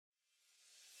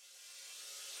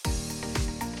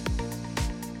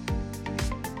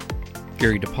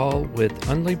Gary DePaul with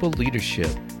Unlabeled Leadership.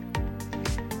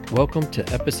 Welcome to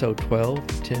episode 12,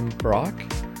 Tim Brock,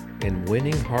 and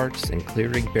Winning Hearts and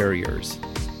Clearing Barriers.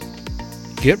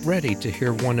 Get ready to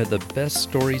hear one of the best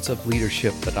stories of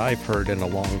leadership that I've heard in a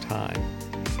long time.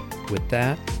 With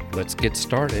that, let's get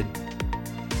started.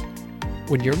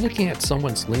 When you're looking at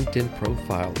someone's LinkedIn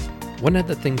profile, one of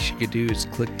the things you could do is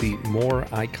click the More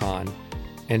icon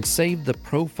and save the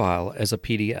profile as a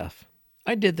PDF.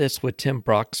 I did this with Tim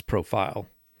Brock's profile.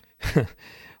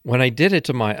 When I did it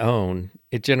to my own,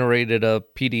 it generated a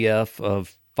PDF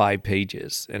of 5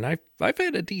 pages. And I've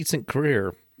had a decent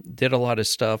career. Did a lot of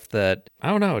stuff that, I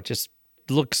don't know, it just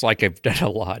looks like I've done a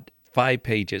lot. 5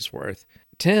 pages worth.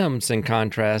 Tim's, in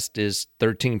contrast, is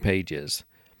 13 pages.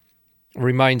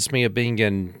 Reminds me of being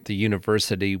in the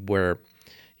university where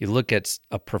you look at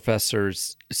a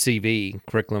professor's CV,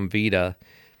 curriculum vitae,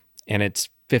 and it's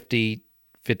 50,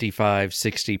 55,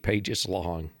 60 pages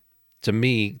long. To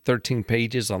me, 13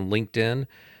 pages on LinkedIn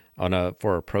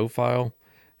for a profile,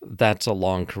 that's a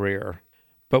long career.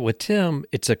 But with Tim,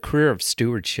 it's a career of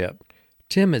stewardship.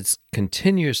 Tim is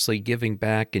continuously giving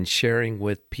back and sharing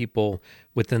with people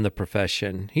within the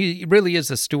profession. He really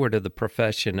is a steward of the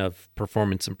profession of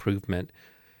performance improvement.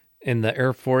 In the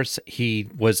Air Force, he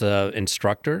was an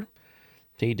instructor.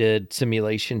 He did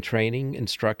simulation training,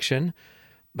 instruction.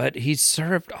 But he's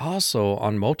served also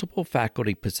on multiple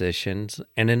faculty positions,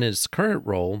 and in his current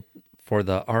role for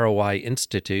the ROI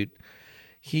Institute,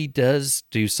 he does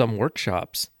do some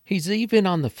workshops. He's even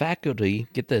on the faculty,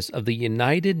 get this, of the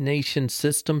United Nations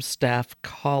System Staff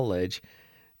College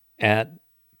at,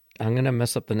 I'm going to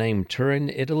mess up the name, Turin,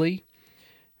 Italy,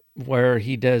 where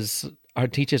he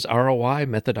teaches ROI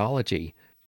methodology.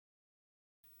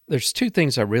 There's 2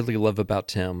 things I really love about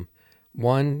Tim.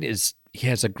 One is he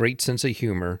has a great sense of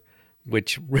humor,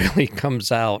 which really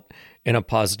comes out in a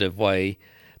positive way.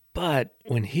 But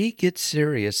when he gets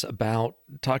serious about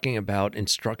talking about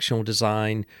instructional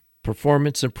design,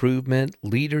 performance improvement,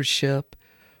 leadership,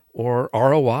 or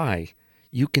ROI,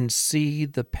 you can see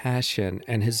the passion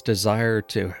and his desire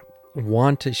to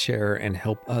want to share and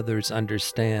help others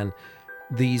understand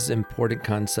these important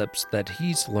concepts that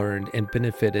he's learned and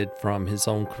benefited from his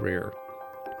own career.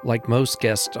 Like most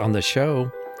guests on the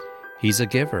show, he's a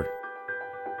giver.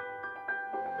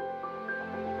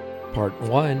 Part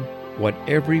 1, what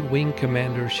every wing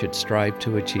commander should strive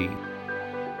to achieve.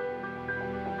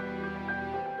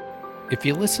 If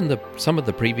you listen to some of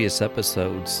the previous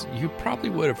episodes, you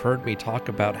probably would have heard me talk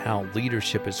about how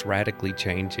leadership is radically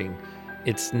changing.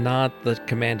 It's not the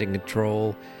command and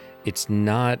control. It's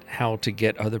not how to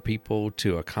get other people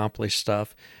to accomplish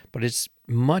stuff, but it's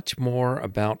much more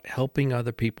about helping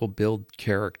other people build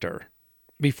character.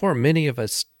 Before many of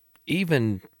us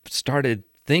even started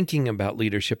thinking about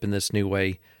leadership in this new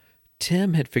way,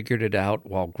 Tim had figured it out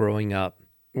while growing up.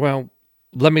 Well,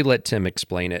 let me let Tim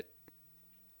explain it.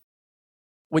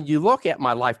 When you look at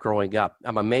my life growing up,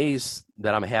 I'm amazed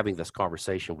that I'm having this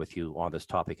conversation with you on this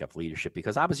topic of leadership,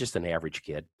 because I was just an average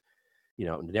kid,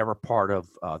 never part of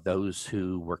those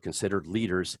who were considered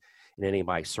leaders in any of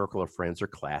my circle of friends or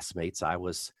classmates. I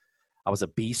was a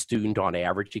B student on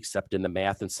average, except in the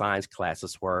math and science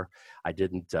classes where I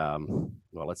didn't,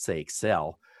 let's say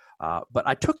excel. But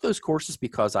I took those courses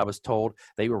because I was told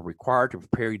they were required to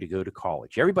prepare you to go to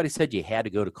college. Everybody said you had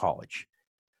to go to college.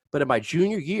 But in my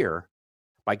junior year,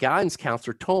 my guidance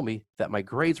counselor told me that my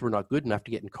grades were not good enough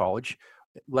to get in college,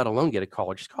 let alone get a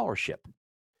college scholarship.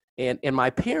 And my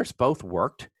parents both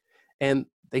worked, and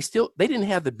they didn't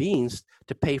have the means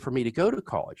to pay for me to go to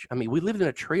college. I mean, we lived in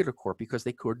a trailer court because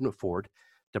they couldn't afford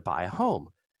to buy a home.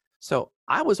 So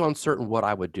I was uncertain what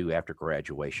I would do after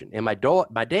graduation. And my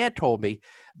dad told me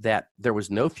that there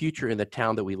was no future in the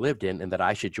town that we lived in and that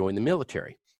I should join the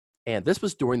military. And this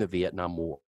was during the Vietnam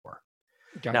War.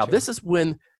 Gotcha. Now, this is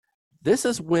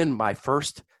when my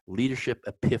first leadership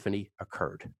epiphany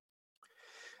occurred.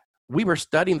 We were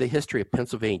studying the history of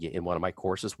Pennsylvania in one of my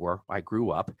courses where I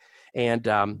grew up, and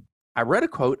I read a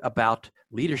quote about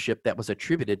leadership that was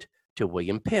attributed to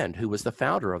William Penn, who was the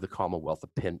founder of the Commonwealth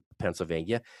of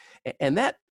Pennsylvania, and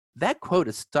that quote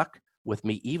has stuck with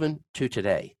me even to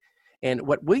today. And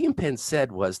what William Penn said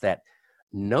was that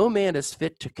no man is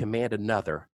fit to command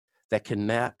another that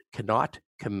cannot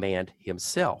command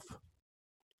himself.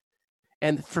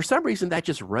 And for some reason, that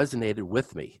just resonated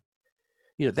with me.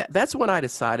 That's when I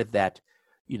decided that,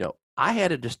 I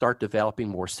had to start developing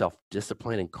more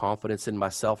self-discipline and confidence in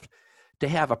myself to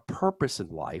have a purpose in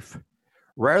life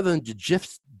rather than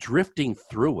just drifting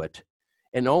through it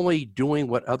and only doing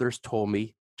what others told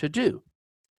me to do.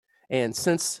 And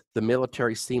since the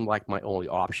military seemed like my only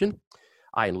option,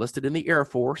 I enlisted in the Air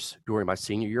Force during my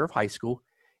senior year of high school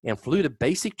and flew to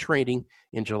basic training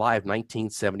in July of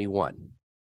 1971.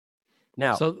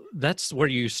 Now, So that's where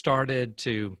you started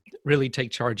to really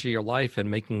take charge of your life and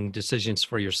making decisions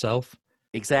for yourself.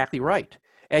 exactly right.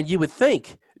 And you would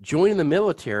think joining the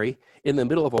military in the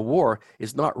middle of a war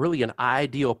is not really an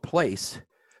ideal place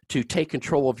to take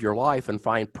control of your life and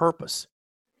find purpose.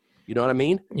 You know what I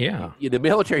mean? Yeah. The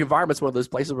military environment is one of those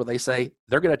places where they say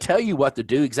they're going to tell you what to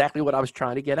do, exactly what I was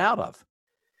trying to get out of.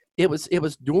 It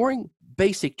was during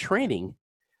basic training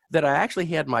that I actually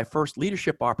had my first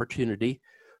leadership opportunity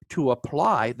to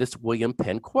apply this William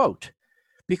Penn quote,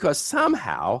 because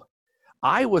somehow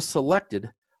I was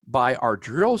selected by our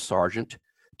drill sergeant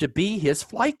to be his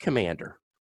flight commander.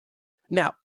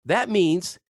 Now, that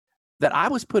means that I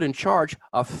was put in charge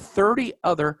of 30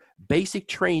 other basic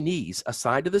trainees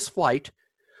assigned to this flight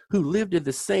who lived in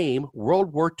the same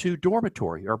World War II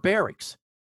dormitory or barracks.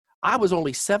 I was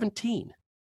only 17.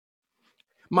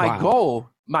 My goal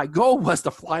was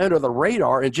to fly under the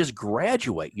radar and just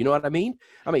graduate. You know what I mean?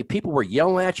 I mean, people were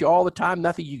yelling at you all the time.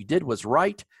 Nothing you did was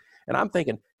right. And I'm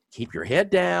thinking, keep your head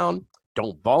down,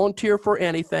 don't volunteer for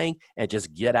anything, and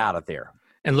just get out of there.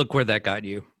 And look where that got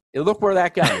you. And look where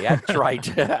that got me. That's right.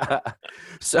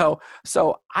 So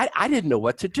I didn't know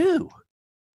what to do.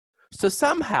 So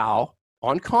somehow,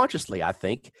 unconsciously, I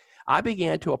think, I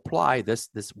began to apply this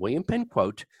William Penn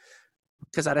quote,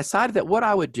 because I decided that what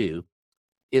I would do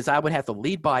is I would have to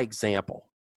lead by example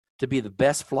to be the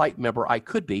best flight member I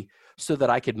could be, so that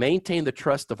I could maintain the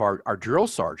trust of our drill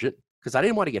sergeant, because I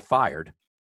didn't want to get fired.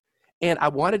 And I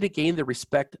wanted to gain the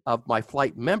respect of my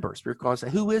flight members, because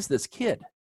who is this kid?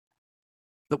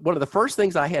 One of the first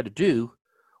things I had to do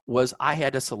was I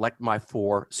had to select my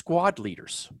 4 squad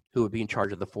leaders who would be in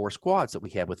charge of the 4 squads that we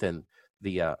had within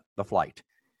the flight.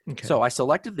 Okay. So I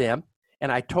selected them,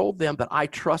 and I told them that I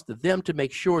trusted them to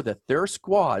make sure that their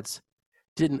squads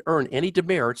didn't earn any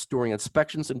demerits during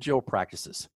inspections and drill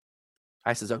practices.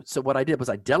 I said, so what I did was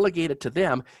I delegated to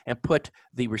them and put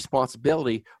the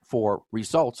responsibility for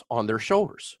results on their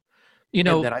shoulders. You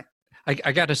know, I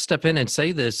got to step in and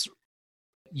say this.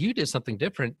 You did something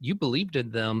different. You believed in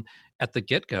them at the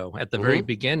get-go, at the very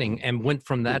beginning, and went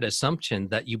from that assumption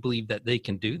that you believe that they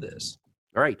can do this.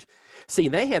 Right. See,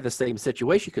 they had the same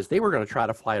situation because they were going to try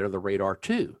to fly under the radar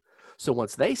too. So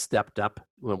once they stepped up,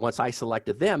 once I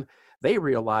selected them, they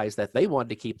realized that they wanted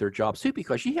to keep their jobs too,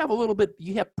 because you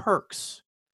have perks,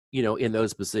 in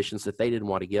those positions that they didn't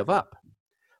want to give up.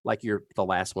 Like you're the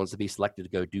last ones to be selected to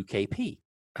go do KP.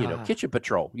 Kitchen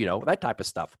patrol, that type of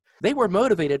stuff. They were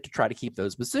motivated to try to keep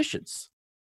those positions.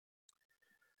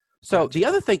 So the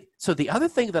other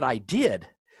thing that I did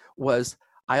was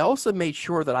I also made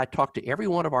sure that I talked to every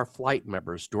one of our flight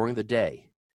members during the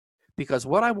day, because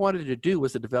what I wanted to do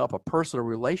was to develop a personal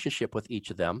relationship with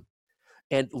each of them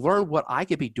and learn what I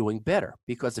could be doing better.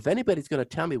 Because if anybody's going to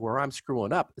tell me where I'm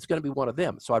screwing up, it's going to be one of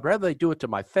them. So I'd rather they do it to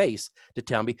my face to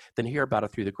tell me than hear about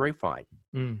it through the grapevine.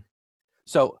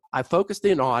 So I focused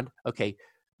in on,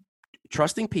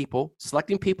 trusting people,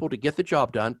 selecting people to get the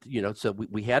job done. So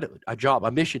we had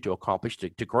a mission to accomplish,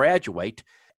 to graduate.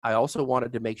 I also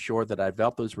wanted to make sure that I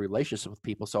developed those relationships with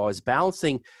people. So I was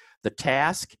balancing the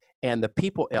task and the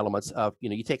people elements of,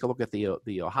 you take a look at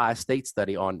the Ohio State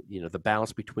study on, the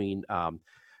balance between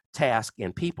task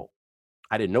and people.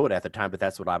 I didn't know it at the time, but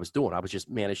that's what I was doing. I was just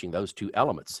managing those 2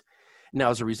 elements. Now,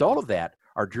 as a result of that,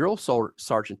 our drill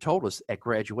sergeant told us at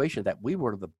graduation that we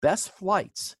were the best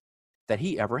flights that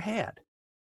he ever had,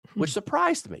 which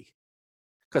surprised me,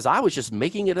 because I was just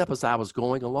making it up as I was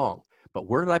going along. But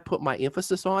where did I put my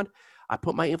emphasis on? I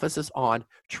put my emphasis on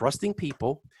trusting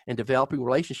people and developing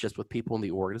relationships with people in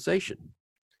the organization.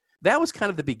 That was kind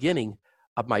of the beginning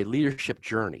of my leadership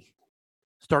journey,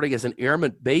 starting as an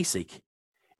airman basic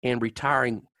and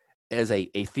retiring as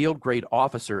a field grade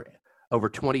officer over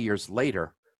 20 years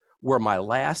later, where my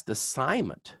last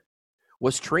assignment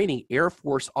was training Air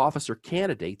Force officer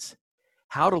candidates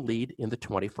how to lead in the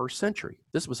 21st century.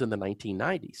 This was in the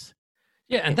 1990s.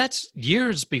 Yeah, and that's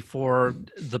years before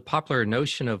the popular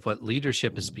notion of what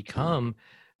leadership has became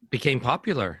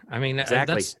popular. I mean,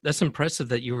 exactly. That's impressive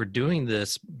that you were doing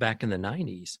this back in the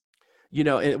 90s.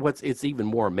 And it's even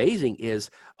more amazing is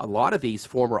a lot of these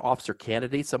former officer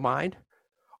candidates of mine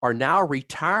are now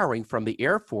retiring from the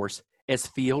Air Force as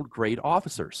field grade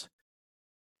officers.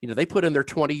 They put in their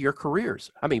 20-year careers.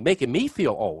 I mean, making me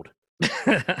feel old.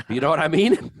 You know what I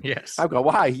mean? Yes. I go,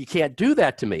 wow, you can't do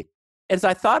that to me. As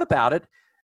I thought about it,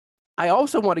 I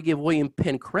also want to give William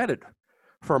Penn credit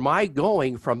for my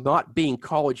going from not being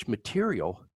college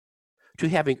material to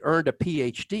having earned a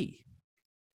PhD.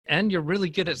 And you're really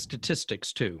good at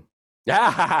statistics too.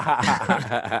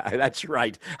 That's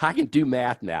right. I can do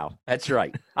math now. That's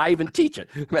right. I even teach it.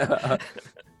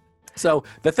 So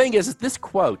the thing is, this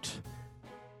quote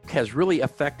has really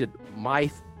affected my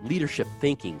leadership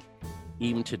thinking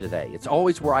even to today. It's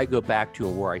always where I go back to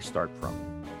and where I start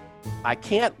from. I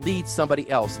can't lead somebody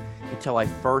else until I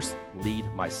first lead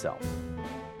myself.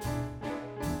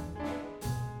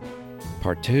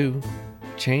 Part 2,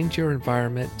 change your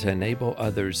environment to enable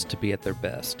others to be at their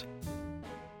best.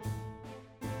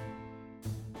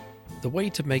 The way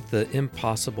to make the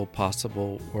impossible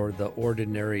possible or the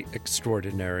ordinary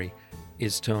extraordinary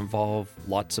is to involve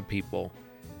lots of people.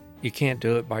 You can't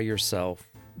do it by yourself.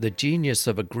 The genius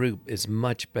of a group is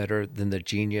much better than the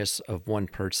genius of one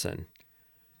person.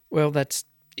 Well, that's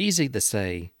easy to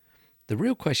say. The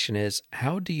real question is,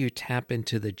 how do you tap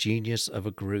into the genius of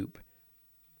a group?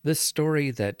 This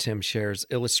story that Tim shares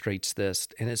illustrates this,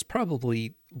 and it's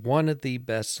probably one of the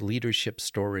best leadership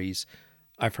stories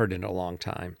I've heard in a long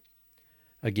time.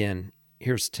 Again,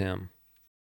 here's Tim.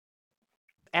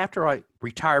 After I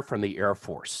retired from the Air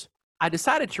Force, I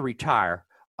decided to retire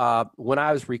when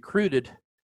I was recruited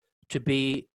to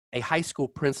be a high school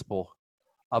principal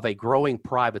of a growing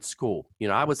private school.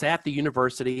 I was at the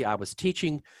university. I was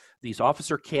teaching these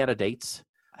officer candidates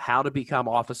how to become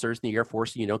officers in the Air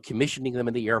Force, commissioning them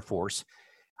in the Air Force.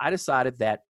 I decided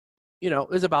that, it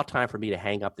was about time for me to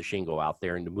hang up the shingle out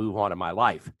there and to move on in my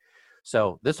life.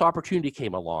 So this opportunity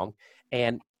came along,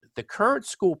 and the current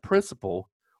school principal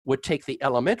would take the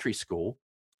elementary school,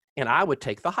 and I would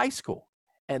take the high school.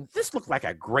 And this looked like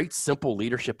a great, simple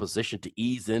leadership position to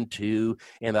ease into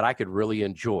and that I could really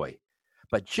enjoy.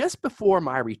 But just before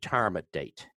my retirement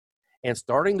date and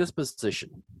starting this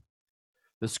position,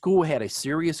 the school had a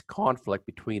serious conflict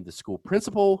between the school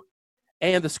principal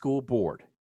and the school board.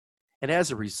 And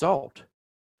as a result,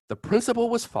 the principal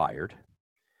was fired,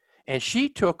 and she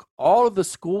took all of the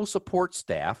school support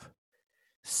staff,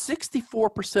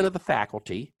 64% of the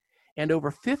faculty, and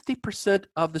over 50%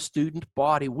 of the student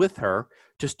body with her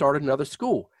to start another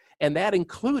school. And that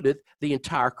included the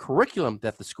entire curriculum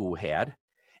that the school had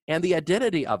and the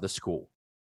identity of the school.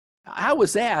 I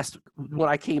was asked when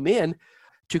I came in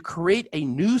to create a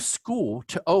new school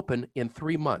to open in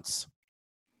 3 months.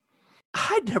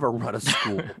 I'd never run a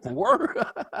school before.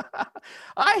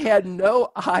 I had no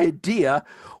idea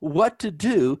what to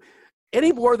do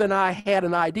any more than I had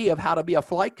an idea of how to be a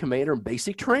flight commander in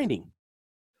basic training.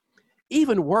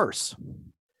 Even worse,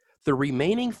 the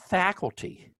remaining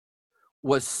faculty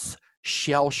was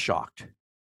shell-shocked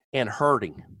and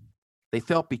hurting. They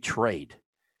felt betrayed.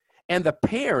 And the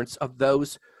parents of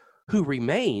those who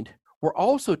remained were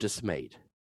also dismayed.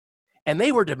 And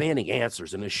they were demanding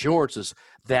answers and assurances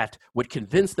that would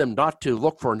convince them not to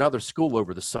look for another school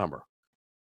over the summer.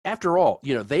 After all,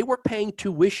 they were paying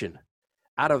tuition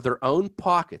out of their own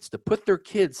pockets to put their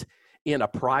kids in a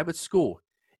private school.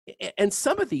 And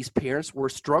some of these parents were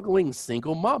struggling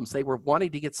single moms. They were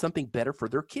wanting to get something better for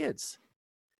their kids.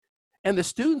 And the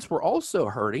students were also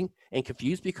hurting and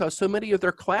confused because so many of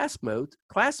their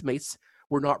classmates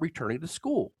were not returning to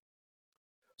school.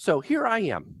 So here I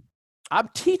am. I'm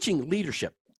teaching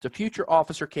leadership to future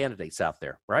officer candidates out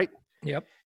there, right? Yep.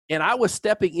 And I was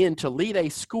stepping in to lead a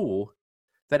school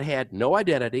that had no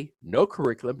identity, no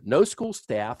curriculum, no school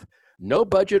staff, no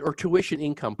budget or tuition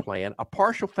income plan, a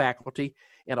partial faculty,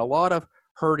 and a lot of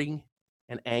hurting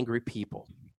and angry people.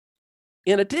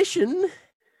 In addition,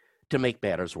 to make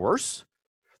matters worse,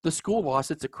 the school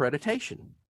lost its accreditation,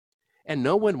 and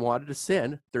no one wanted to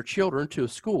send their children to a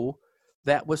school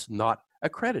that was not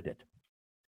accredited.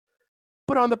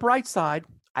 But on the bright side,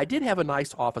 I did have a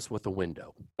nice office with a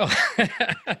window. Oh,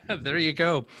 there you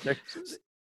go.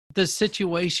 The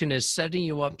situation is setting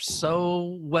you up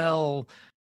so well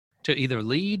to either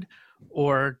lead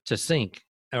or to sink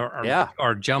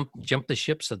or jump the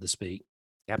ship, so to speak.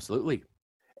 Absolutely.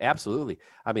 Absolutely.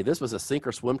 I mean, this was a sink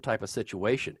or swim type of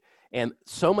situation, and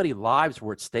so many lives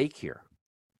were at stake here.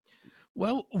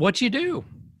 Well, what'd you do?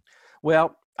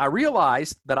 Well, I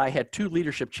realized that I had two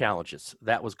leadership challenges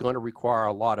that was going to require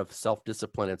a lot of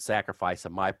self-discipline and sacrifice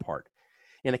on my part.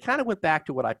 And it kind of went back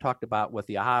to what I talked about with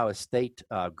the Ohio State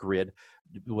grid,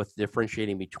 with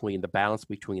differentiating between the balance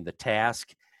between the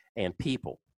task and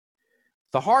people.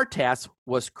 The hard task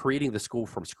was creating the school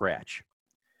from scratch.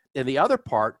 And the other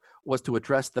part was to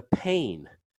address the pain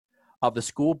of the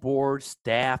school board,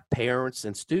 staff, parents,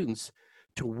 and students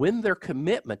to win their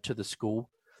commitment to the school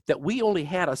that we only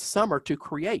had a summer to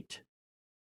create.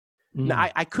 Now,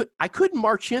 I couldn't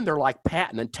march in there like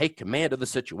Patton and take command of the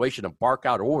situation and bark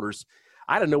out orders.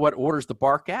 I didn't know what orders to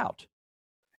bark out.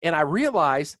 And I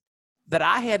realized that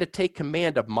I had to take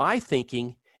command of my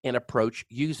thinking and approach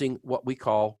using what we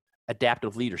call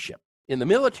adaptive leadership. In the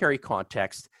military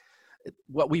context,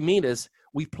 what we mean is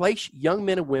we place young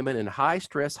men and women in high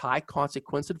stress, high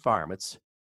consequence environments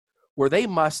where they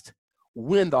must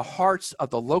win the hearts of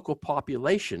the local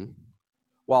population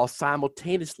while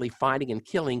simultaneously finding and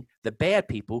killing the bad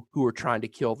people who are trying to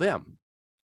kill them.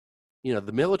 You know,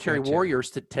 the military warriors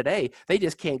today, they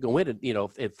just can't go in and,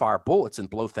 and fire bullets and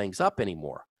blow things up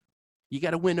anymore. You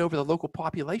got to win over the local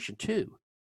population too.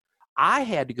 I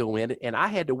had to go in and I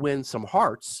had to win some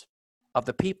hearts of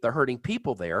the hurting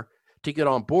people there to get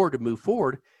on board to move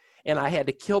forward. And I had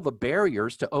to kill the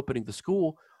barriers to opening the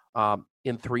school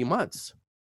in 3 months.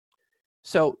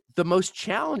 So the most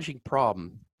challenging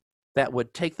problem that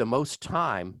would take the most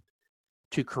time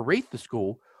to create the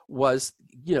school was,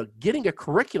 getting a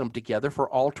curriculum together for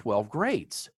all 12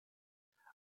 grades.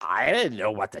 I didn't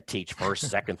know what to teach first,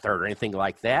 second, third, or anything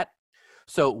like that.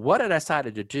 So what I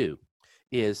decided to do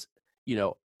is,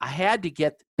 I had to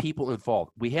get people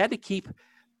involved. We had to keep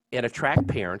and attract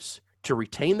parents to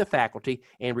retain the faculty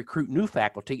and recruit new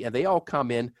faculty, and they all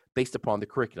come in based upon the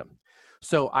curriculum.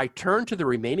 So I turned to the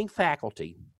remaining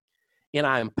faculty, and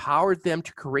I empowered them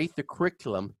to create the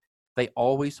curriculum they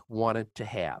always wanted to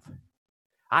have.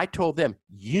 I told them,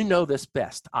 you know this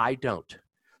best, I don't.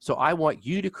 So I want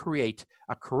you to create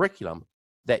a curriculum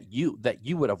that you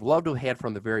would have loved to have had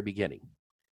from the very beginning.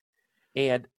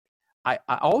 And I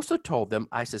also told them,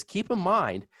 I says, keep in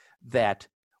mind that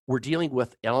we're dealing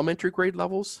with elementary grade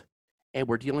levels and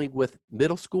we're dealing with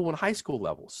middle school and high school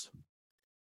levels.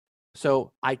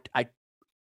 So I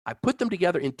put them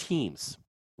together in teams,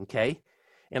 okay?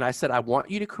 And I said, I want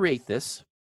you to create this.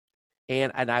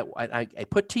 And I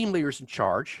put team leaders in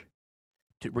charge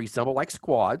to resemble like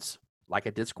squads, like I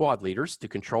did squad leaders, to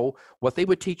control what they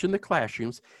would teach in the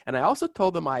classrooms. And I also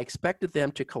told them I expected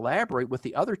them to collaborate with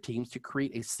the other teams to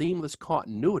create a seamless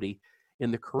continuity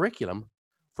in the curriculum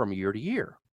from year to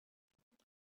year.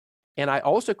 And I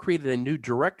also created a new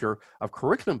director of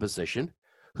curriculum position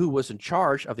who was in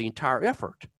charge of the entire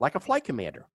effort, like a flight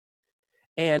commander.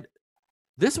 And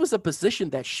this was a position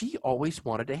that she always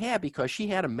wanted to have because she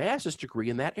had a master's degree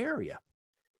in that area.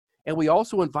 And we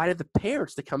also invited the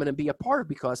parents to come in and be a part of it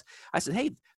because I said,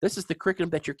 hey, this is the curriculum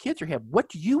that your kids are having. What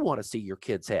do you want to see your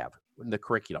kids have in the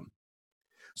curriculum?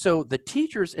 So the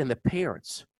teachers and the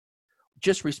parents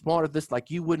just responded to this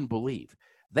like you wouldn't believe.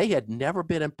 They had never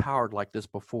been empowered like this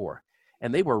before.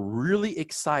 And they were really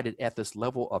excited at this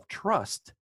level of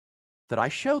trust that I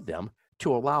showed them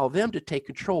to allow them to take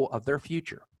control of their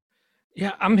future.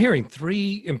 Yeah, I'm hearing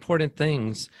three important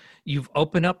things. You've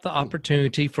opened up the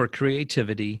opportunity for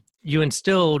creativity. You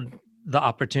instilled the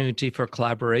opportunity for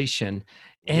collaboration,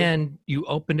 and you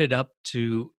opened it up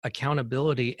to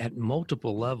accountability at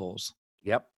multiple levels.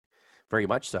 Yep, very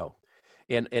much so.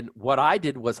 And what I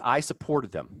did was I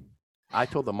supported them. I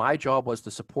told them my job was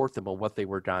to support them on what they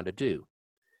were trying to do.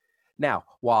 Now,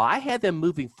 while I had them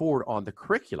moving forward on the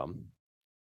curriculum,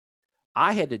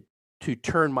 I had to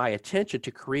turn my attention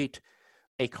to create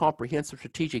a comprehensive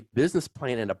strategic business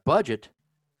plan and a budget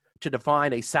to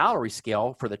define a salary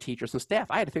scale for the teachers and staff.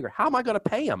 I had to figure, how am I going to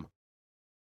pay them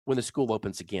when the school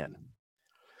opens again?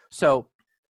 So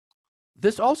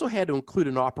this also had to include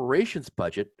an operations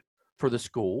budget for the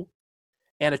school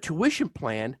and a tuition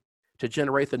plan to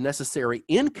generate the necessary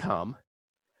income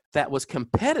that was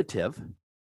competitive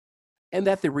and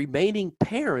that the remaining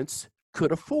parents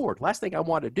could afford. Last thing I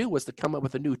wanted to do was to come up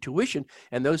with a new tuition,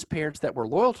 and those parents that were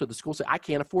loyal to the school said, I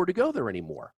can't afford to go there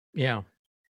anymore. Yeah.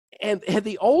 And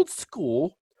the old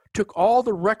school took all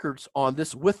the records on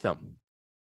this with them.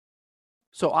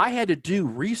 So I had to do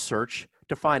research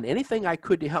to find anything I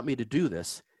could to help me to do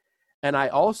this. And I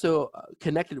also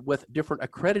connected with different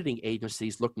accrediting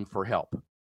agencies looking for help.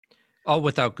 All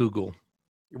without Google.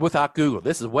 Without Google.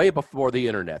 This is way before the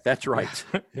internet. That's right.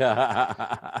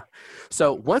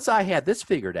 So once I had this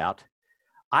figured out,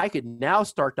 I could now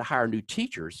start to hire new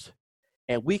teachers,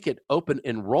 and we could open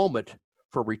enrollment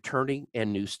for returning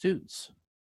and new students.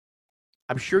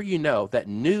 I'm sure you know that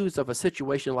news of a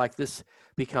situation like this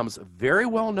becomes very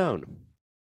well known.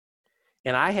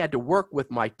 And I had to work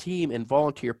with my team and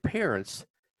volunteer parents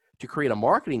to create a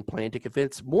marketing plan to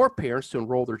convince more parents to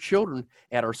enroll their children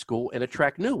at our school and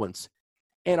attract new ones.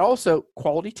 And also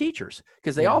quality teachers,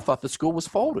 because they all thought the school was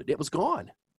folded. It was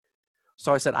gone.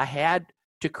 So I said I had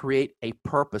to create a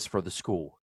purpose for the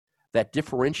school that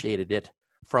differentiated it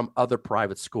from other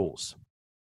private schools.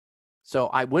 So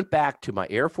I went back to my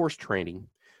Air Force training,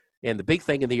 and the big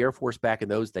thing in the Air Force back in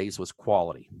those days was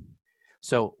quality.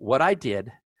 So what I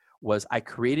did was I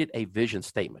created a vision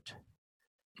statement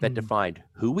that defined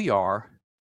who we are,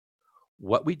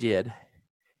 what we did,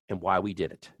 and why we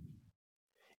did it.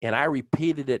 And I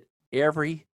repeated it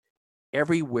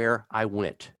everywhere I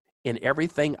went, in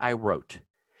everything I wrote.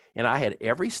 And I had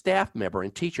every staff member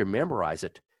and teacher memorize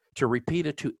it to repeat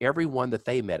it to everyone that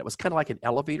they met. It was kind of like an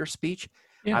elevator speech.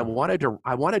 Yeah. I wanted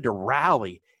to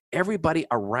rally everybody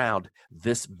around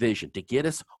this vision, to get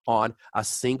us on a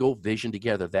single vision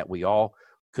together, that we all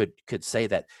could say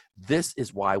that this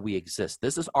is why we exist.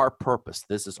 This is our purpose.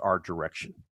 This is our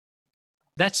direction.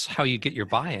 That's how you get your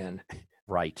buy-in.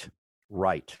 Right.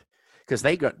 Because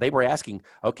they were asking,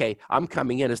 okay, I'm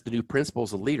coming in as the new principal,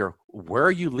 as a leader. Where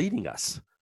are you leading us?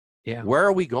 Yeah. Where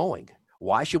are we going?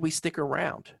 Why should we stick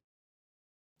around?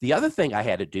 The other thing I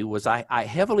had to do was I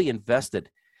heavily invested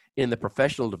in the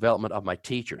professional development of my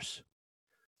teachers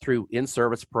through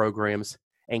in-service programs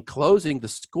and closing the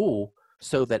school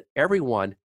so that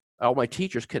all my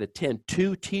teachers could attend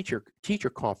 2 teacher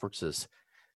conferences,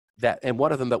 and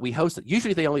one of them that we hosted.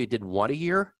 Usually they only did one a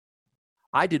year.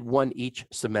 I did one each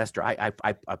semester. I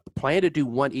planned to do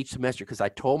one each semester because I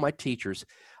told my teachers,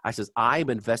 I says, I'm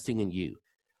investing in you.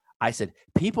 I said,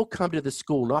 people come to the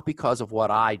school not because of what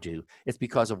I do, it's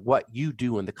because of what you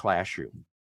do in the classroom.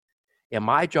 And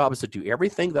my job is to do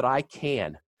everything that I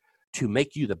can to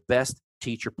make you the best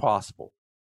teacher possible.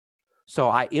 So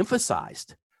I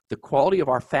emphasized the quality of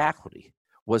our faculty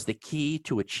was the key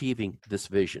to achieving this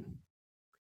vision.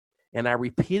 And I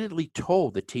repeatedly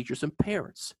told the teachers and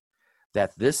parents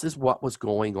that this is what was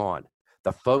going on.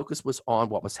 The focus was on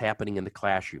what was happening in the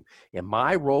classroom. And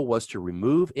my role was to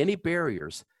remove any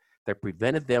barriers that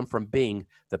prevented them from being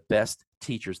the best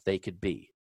teachers they could be.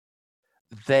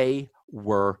 They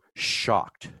were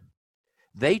shocked.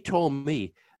 They told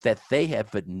me that they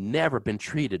have never been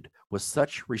treated with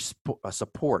such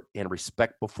support and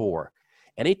respect before.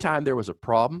 Anytime there was a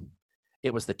problem,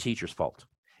 it was the teacher's fault.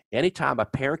 Anytime a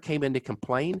parent came in to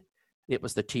complain, it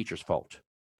was the teacher's fault.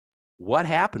 What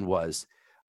happened was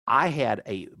I had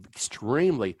an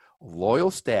extremely loyal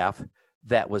staff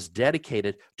that was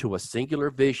dedicated to a singular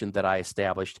vision that I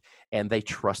established, and they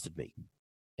trusted me.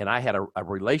 And I had a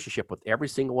relationship with every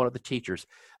single one of the teachers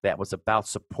that was about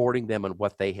supporting them in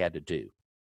what they had to do.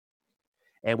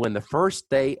 And when the first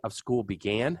day of school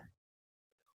began,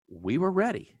 we were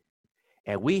ready.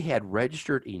 And we had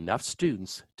registered enough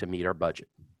students to meet our budget.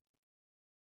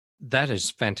 That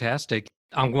is fantastic.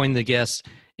 I'm going to guess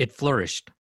it flourished.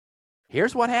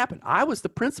 Here's what happened. I was the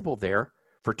principal there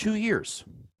for 2 years.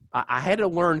 I had to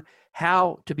learn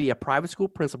how to be a private school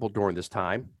principal during this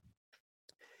time.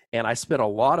 And I spent a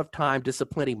lot of time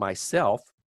disciplining myself,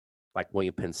 like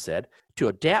William Penn said, to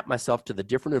adapt myself to the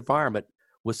different environment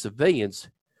with civilians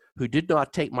who did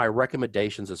not take my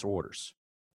recommendations as orders.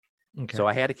 Okay. So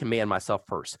I had to command myself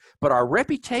first. But our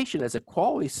reputation as a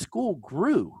quality school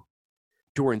grew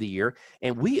during the year,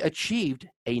 and we achieved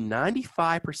a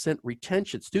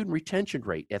 95% student retention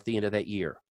rate at the end of that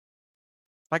year.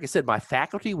 Like I said, my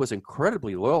faculty was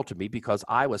incredibly loyal to me because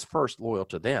I was first loyal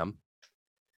to them.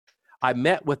 I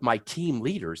met with my team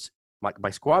leaders,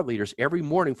 my squad leaders, every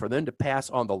morning for them to pass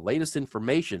on the latest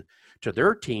information to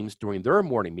their teams during their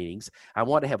morning meetings. I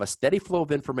want to have a steady flow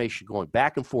of information going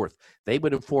back and forth. They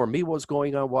would inform me what was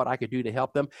going on, what I could do to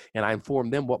help them, and I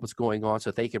informed them what was going on so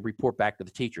that they could report back to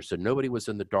the teacher, so nobody was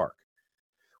in the dark.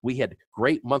 We had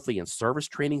great monthly in-service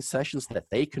training sessions that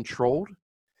they controlled.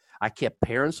 I kept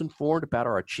parents informed about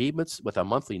our achievements with a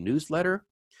monthly newsletter,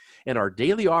 and our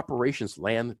daily operations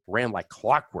ran like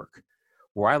clockwork,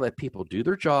 where I let people do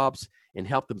their jobs and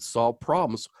help them solve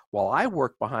problems while I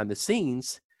worked behind the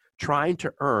scenes trying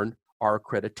to earn our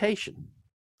accreditation.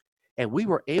 And we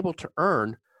were able to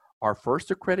earn our first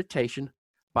accreditation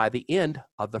by the end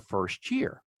of the first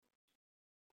year,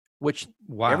 which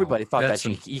everybody thought that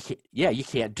you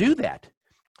can't do that.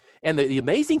 And the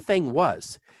amazing thing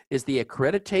is the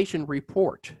accreditation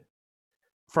report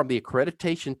from the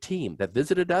accreditation team that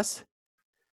visited us.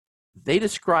 They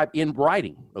describe in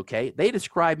writing, okay? They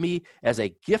describe me as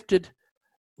a gifted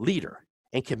leader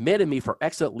and commended me for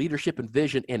excellent leadership and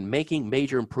vision in making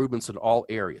major improvements in all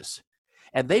areas.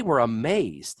 And they were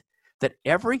amazed that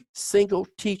every single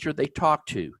teacher they talked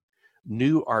to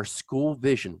knew our school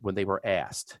vision when they were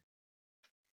asked.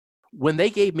 When they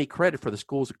gave me credit for the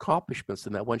school's accomplishments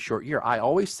in that one short year, I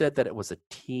always said that it was a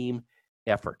team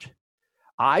effort.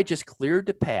 I just cleared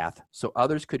the path so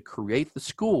others could create the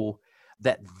school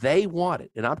that they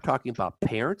wanted. And I'm talking about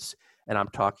parents, and I'm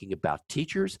talking about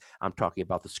teachers, I'm talking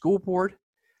about the school board,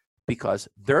 because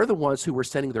they're the ones who were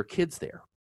sending their kids there.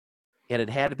 And it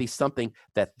had to be something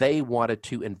that they wanted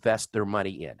to invest their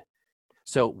money in.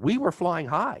 So we were flying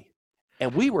high,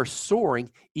 and we were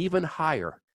soaring even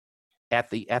higher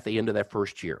at the end of that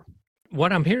first year.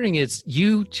 What I'm hearing is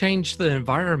you changed the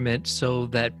environment so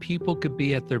that people could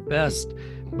be at their best,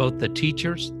 both the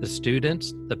teachers, the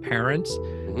students, the parents,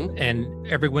 and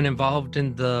everyone involved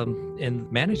in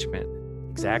management.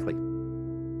 Exactly.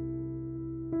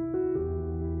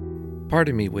 Part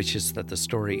of me wishes that the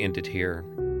story ended here.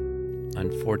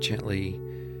 Unfortunately,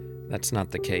 that's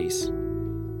not the case.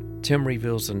 Tim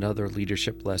reveals another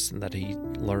leadership lesson that he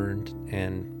learned,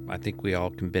 and I think we all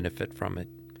can benefit from it.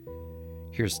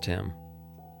 Here's Tim.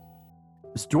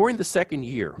 During the second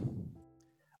year,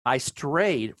 I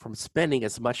strayed from spending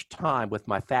as much time with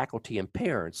my faculty and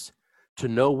parents to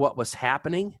know what was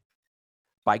happening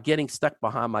by getting stuck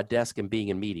behind my desk and being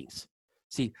in meetings.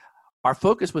 See, our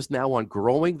focus was now on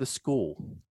growing the school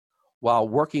while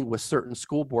working with certain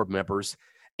school board members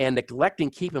and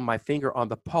neglecting keeping my finger on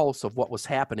the pulse of what was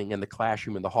happening in the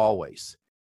classroom and the hallways.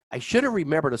 I should have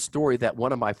remembered a story that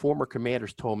one of my former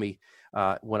commanders told me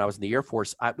when I was in the Air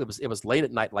Force. It was late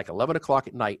at night, like 11 o'clock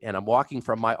at night, and I'm walking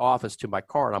from my office to my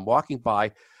car, and I'm walking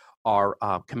by our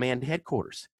command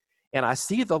headquarters, and I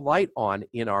see the light on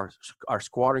in our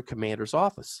squadron commander's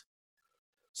office.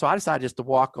 So I decided just to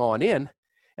walk on in,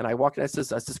 and I walked in. I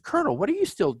says, Colonel, what are you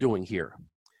still doing here?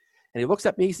 And he looks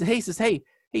at me. He says, hey,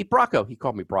 Brocco. He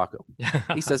called me Brocco.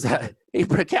 He says, hey,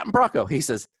 Captain Brocco. He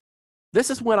says, this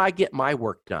is when I get my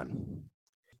work done.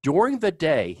 During the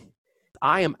day,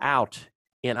 I am out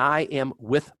and I am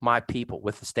with my people,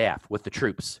 with the staff, with the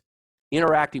troops,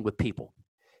 interacting with people.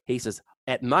 He says,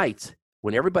 at night,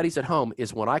 when everybody's at home,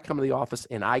 is when I come to the office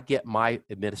and I get my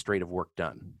administrative work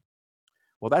done.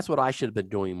 Well, that's what I should have been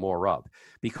doing more of,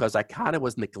 because I kind of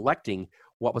was neglecting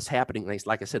what was happening,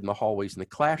 like I said, in the hallways and the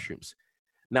classrooms.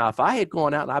 Now, if I had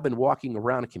gone out and I've been walking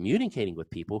around and communicating with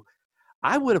people,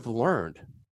 I would have learned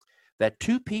that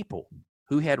two people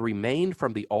who had remained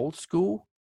from the old school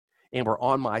and were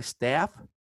on my staff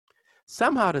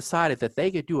somehow decided that they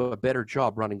could do a better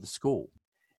job running the school.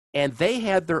 And they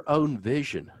had their own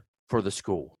vision for the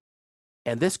school.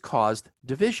 And this caused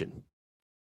division.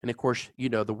 And of course, you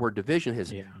know, the word division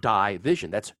is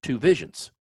division. That's two visions.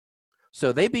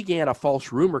 So they began a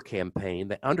false rumor campaign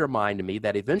that undermined me,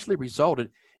 that eventually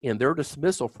resulted in their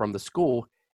dismissal from the school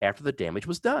after the damage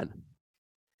was done.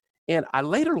 And I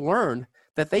later learned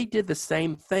that they did the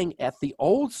same thing at the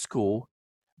old school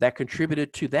that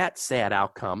contributed to that sad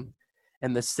outcome.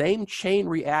 And the same chain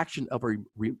reaction of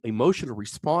emotional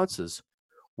responses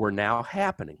were now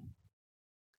happening.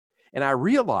 And I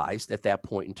realized at that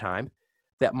point in time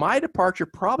that my departure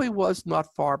probably was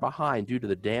not far behind due to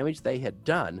the damage they had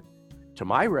done to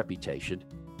my reputation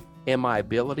and my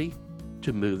ability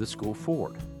to move the school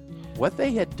forward. What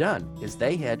they had done is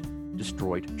they had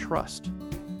destroyed trust.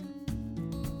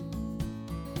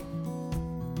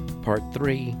 Part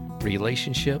 3,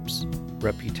 relationships,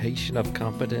 reputation of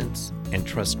competence, and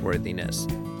trustworthiness.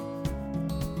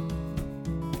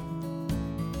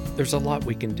 There's a lot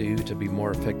we can do to be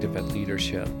more effective at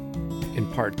leadership. In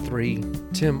Part 3,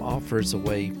 Tim offers a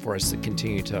way for us to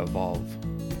continue to evolve.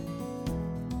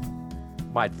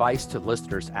 My advice to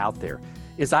listeners out there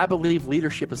is I believe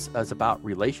leadership is about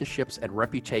relationships and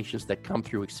reputations that come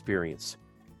through experience.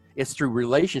 It's through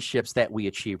relationships that we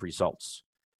achieve results.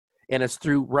 And it's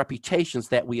through reputations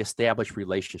that we establish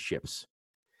relationships.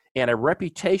 And a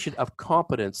reputation of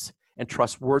competence and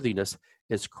trustworthiness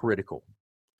is critical.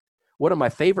 One of my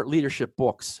favorite leadership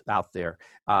books out there,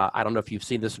 I don't know if you've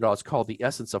seen this or not, it's called The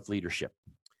Essence of Leadership.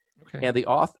 Okay. And the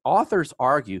authors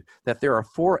argue that there are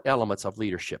 4 elements of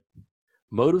leadership: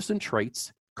 motives and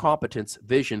traits, competence,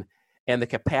 vision, and the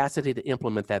capacity to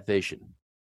implement that vision.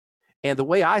 And the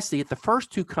way I see it, the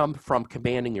first 2 come from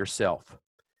commanding yourself.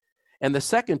 And the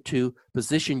second 2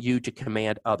 position you to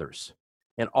command others.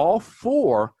 And all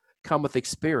 4 come with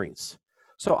experience.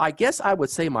 So I guess I would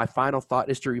say my final thought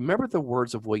is to remember the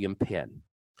words of William Penn.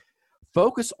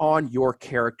 Focus on your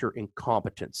character and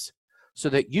competence so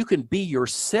that you can be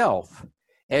yourself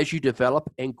as you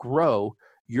develop and grow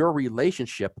your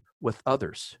relationship with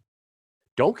others.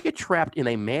 Don't get trapped in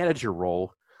a manager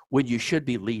role when you should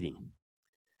be leading.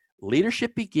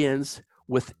 Leadership begins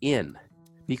within,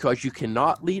 because you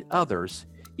cannot lead others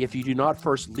if you do not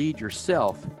first lead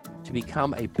yourself to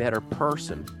become a better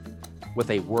person with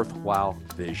a worthwhile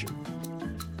vision.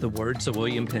 The words of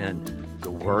William Penn.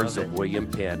 The words of William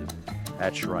Penn.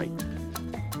 That's right.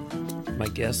 My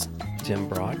guest, Tim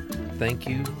Brock, thank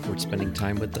you for spending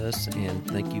time with us, and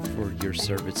thank you for your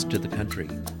service to the country.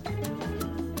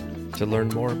 To learn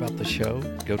more about the show,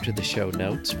 go to the show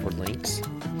notes for links.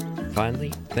 Finally,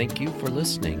 thank you for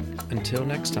listening. Until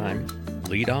next time,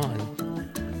 lead on.